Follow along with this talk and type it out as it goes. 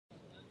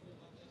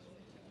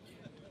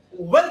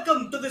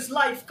Welcome to this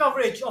live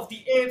coverage of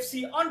the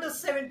AFC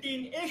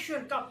Under-17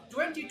 Asian Cup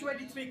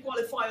 2023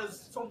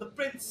 qualifiers from the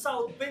Prince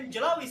Saud bin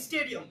Jalawi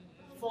Stadium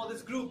for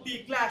this Group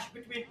D clash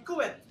between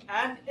Kuwait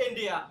and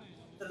India.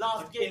 The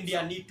last game,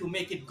 India need to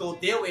make it go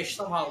their way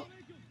somehow.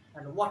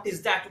 And what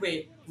is that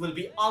way will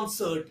be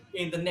answered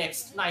in the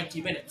next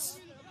 90 minutes.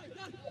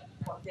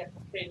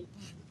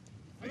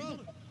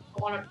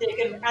 Corner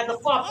taken at the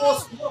far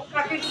post,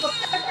 back into the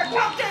center,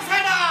 Captain's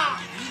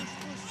header!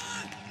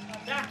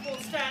 And that will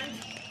stand.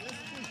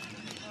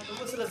 The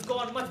whistle has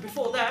gone much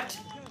before that.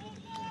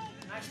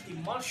 Nicely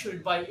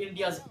marshalled by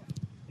India's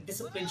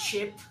disciplined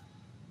shape.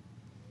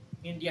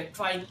 India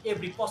trying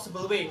every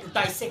possible way to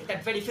dissect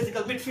that very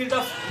physical midfield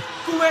of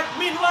Kuwait.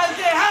 Meanwhile,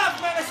 they have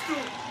managed to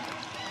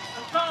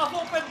carve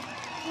open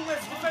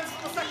Kuwait's defense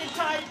for the second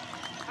time.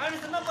 And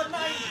it's the number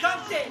 9,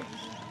 Gante,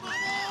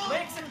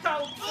 makes it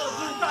count for the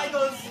Blue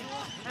Tigers.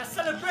 A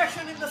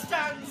celebration in the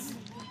stands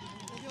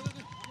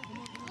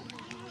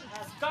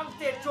as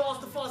Gante draws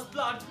the first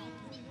blood.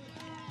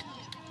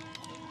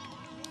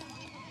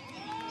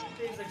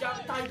 It is the young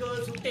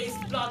Tigers who taste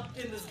blood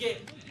in this game.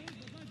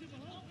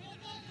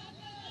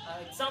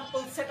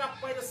 Example set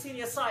up by the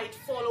senior side,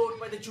 followed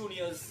by the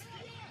juniors.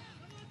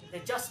 They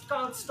just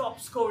can't stop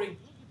scoring.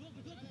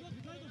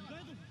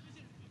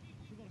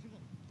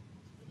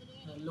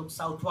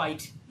 Looks out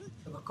wide.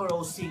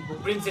 Makoro Singh who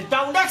brings it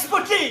down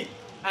expertly.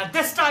 And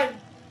this time,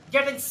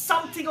 getting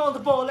something on the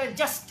ball and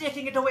just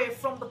taking it away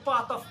from the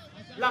path of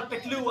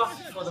Lalpet Lua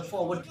for the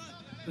forward,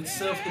 which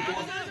serves to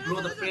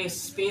grow the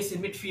space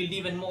in midfield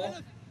even more.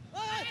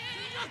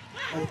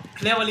 Oh,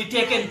 cleverly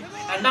taken,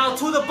 and now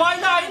through the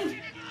byline.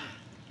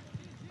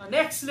 An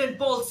excellent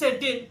ball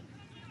sent in,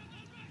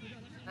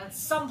 and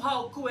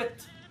somehow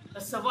Kuwait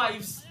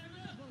survives.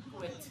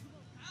 Kuwait,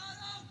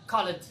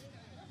 Khalid,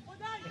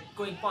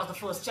 going past the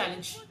first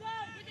challenge,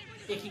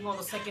 taking on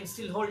the second,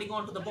 still holding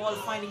on to the ball,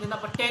 finding the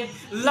number 10.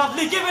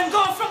 Lovely give and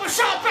go from a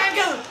sharp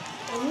angle.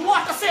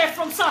 What a save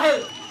from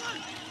Sahil.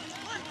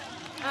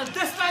 And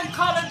this time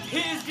Khalid, he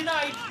is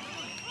denied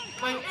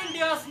by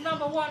India's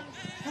number 1,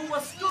 who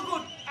was too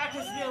good at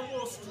his near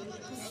post.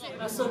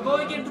 So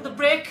going into the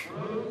break,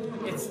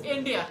 it's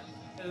India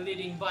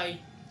leading by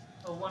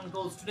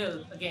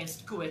 1-0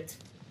 against Kuwait.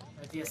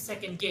 Their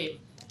second game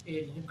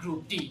in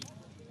Group D.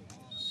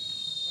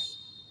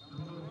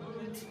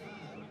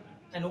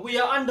 And we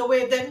are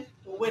underway then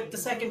with the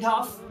second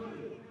half.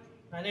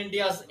 And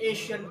India's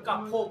Asian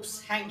Cup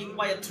hopes hanging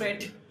by a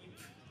thread.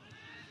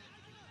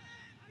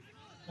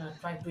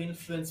 Trying to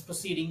influence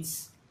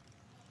proceedings.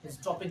 Is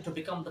dropping to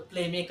become the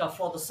playmaker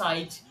for the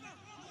side.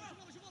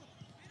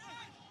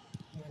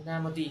 And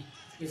Namadi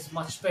is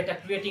much better,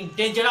 creating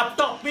danger up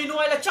top.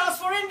 Meanwhile, a chance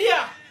for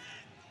India.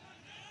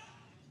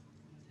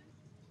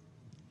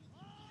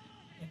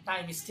 And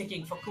time is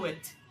ticking for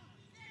Kuwait.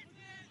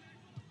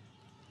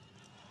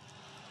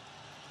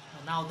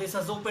 And now this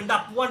has opened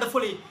up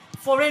wonderfully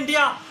for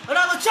India.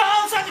 Another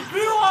chance, and it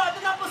grew on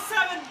the number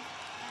 7,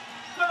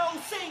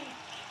 Karol Singh,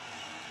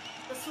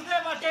 the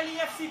Sudeva Delhi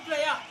FC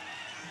player,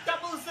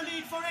 doubles the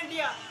lead for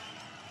India.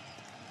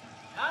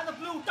 And the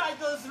Blue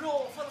Tigers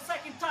roar for the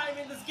second time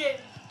in this game.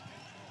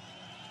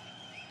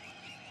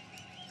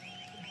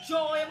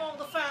 Joy among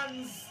the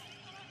fans.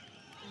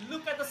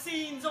 Look at the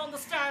scenes on the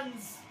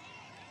stands.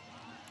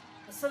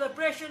 A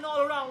celebration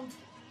all around.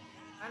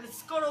 And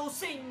it's Karol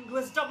Singh who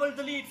has doubled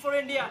the lead for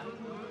India.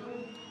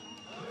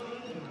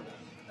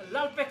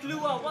 Lalpet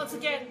Lua once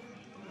again,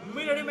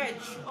 mirror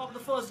image of the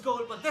first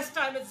goal, but this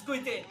time it's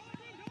Guite.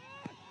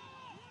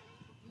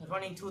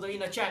 Running through the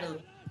inner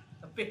channel,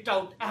 picked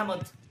out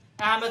Ahmed.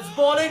 Ahmed's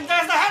ball in,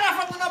 there's the header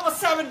from the number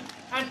 7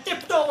 and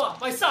tipped over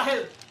by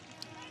Sahil.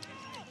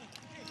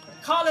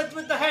 Khalid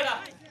with the header,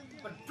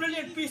 but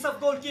brilliant piece of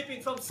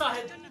goalkeeping from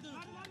Sahil.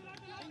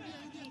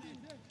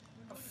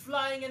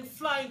 Flying and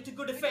flying to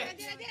good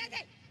effect.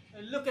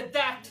 And look at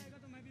that,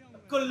 a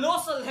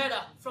colossal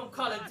header from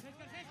Khalid.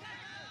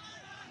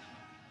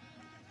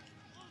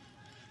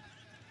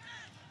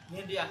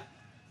 India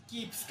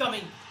keeps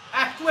coming.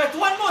 Kuwait,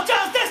 one more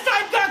chance, this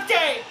time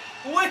Gante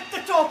with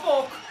the toe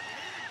poke.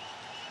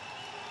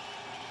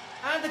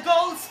 And the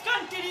goals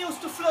continues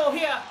to flow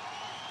here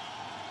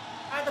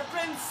at the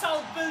Prince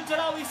Saud bin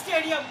Jalawi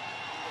Stadium.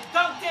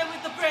 Gante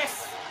with the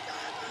brace.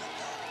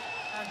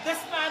 And this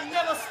man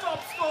never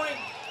stops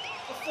scoring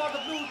for the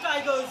Blue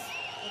Tigers.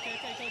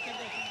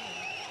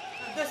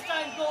 And this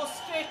time goes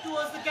straight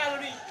towards the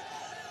gallery.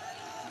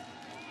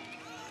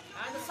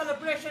 And the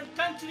celebration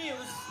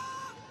continues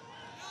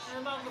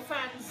among the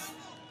fans.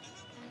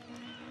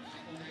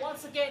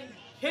 Once again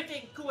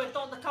hitting Kuwait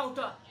on the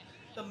counter.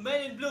 The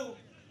men in blue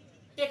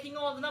taking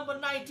on the number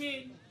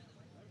 19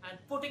 and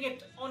putting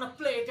it on a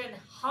plate, and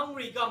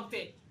hungry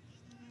Gante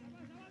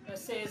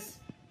says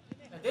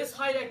this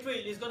highlight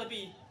reel is going to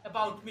be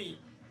about me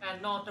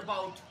and not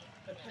about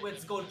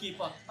Kuwait's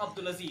goalkeeper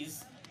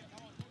Abdulaziz.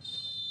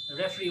 The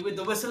referee with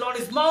the whistle on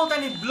his mouth,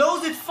 and he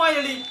blows it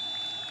finally.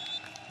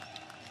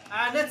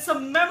 And it's a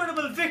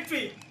memorable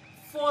victory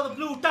for the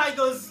Blue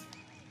Tigers,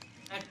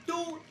 and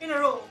 2 in a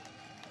row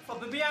for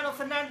Bibiano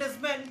Fernandez's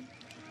men.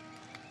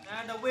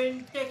 And a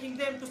win taking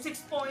them to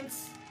 6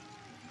 points.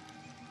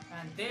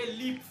 And they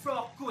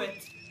leapfrog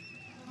Kuwait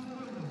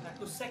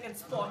to second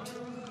spot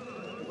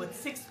with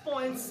 6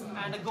 points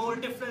and a goal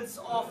difference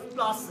of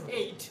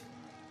 +8.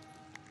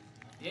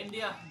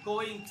 India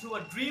going through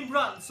a dream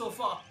run so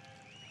far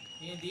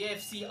in the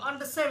AFC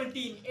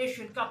U-17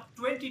 Asian Cup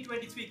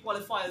 2023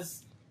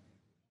 qualifiers.